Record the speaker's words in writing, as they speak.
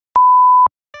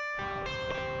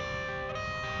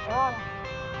Ayun.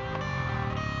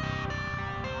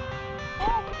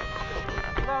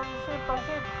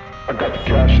 Pansit. I got the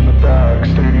cash in the bag,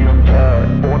 stadium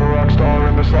packed. Born a rock star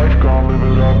in this life, gonna live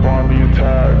it up on the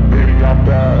attack. Baby, I'm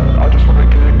bad, I just wanna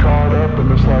get caught up in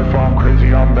this life. I'm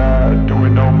crazy, I'm mad,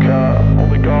 doing no cap.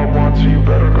 Only God wants you,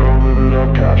 better go live it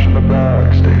up. Cash in the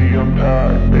bag, stadium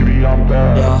packed. Baby, I'm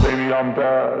bad, yeah. Baby, I'm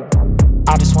bad.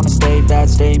 I just wanna stay bad,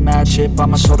 stay mad. Chip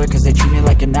on my shoulder cause they treat me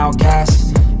like an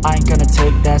outcast. I ain't gonna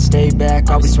take that, stay back.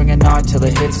 I'll be swinging hard till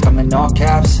the hits come in all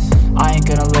caps. I ain't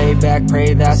gonna lay back,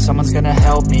 pray that someone's gonna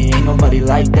help me. Ain't nobody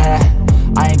like that.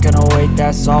 I ain't gonna wait,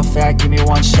 that's all fact. Give me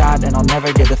one shot and I'll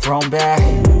never get the throne back.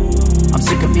 I'm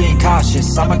sick of being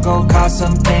cautious, I'ma go cause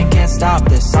something, can't stop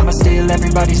this. I'ma steal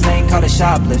everybody's lane, call it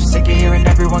shoplift. Sick of hearing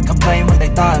everyone complain when they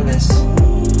thoughtless.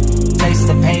 Taste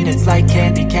the pain, it's like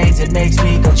candy canes. It makes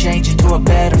me go change into a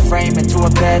better frame, into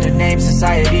a better name.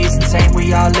 Society's insane,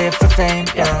 we all live for fame,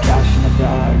 yeah. Cash in the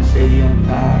bag, stadium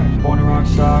packed. Born a rock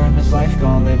star in this life,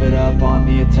 gonna live it up on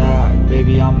the attack.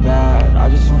 Baby, I'm bad, I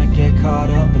just wanna get caught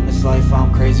up in this life.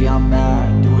 I'm crazy, I'm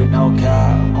mad, do it no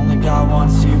cap. Only God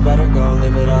wants you, better go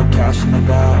live it up. Cash in the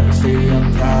bag,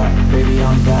 stadium packed. Baby,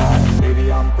 I'm bad,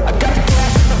 baby, I'm bad. I got the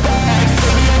cash in the bag,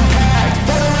 stadium packed.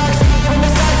 Born a rock star in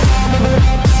this life, gonna live it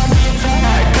up.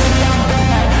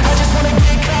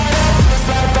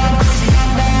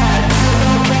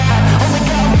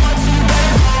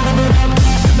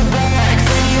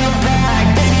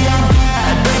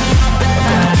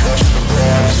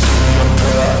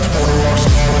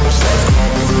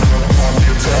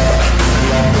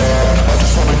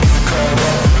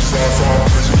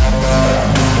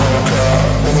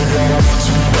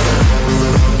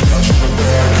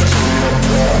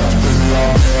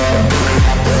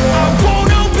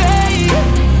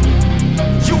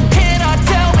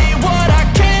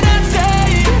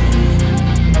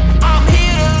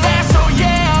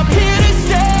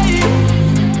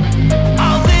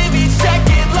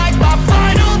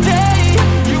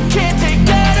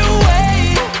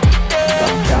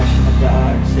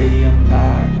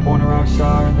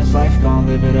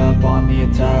 Live it up on the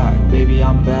attack. Baby,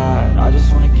 I'm bad, I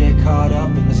just wanna get caught up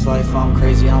in this life. I'm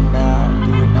crazy, I'm mad,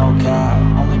 do it no cap.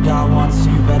 Only God wants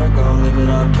you, better go live it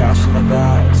up. Cash in the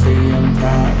bag, stadium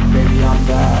packed. Baby, I'm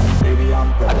bad.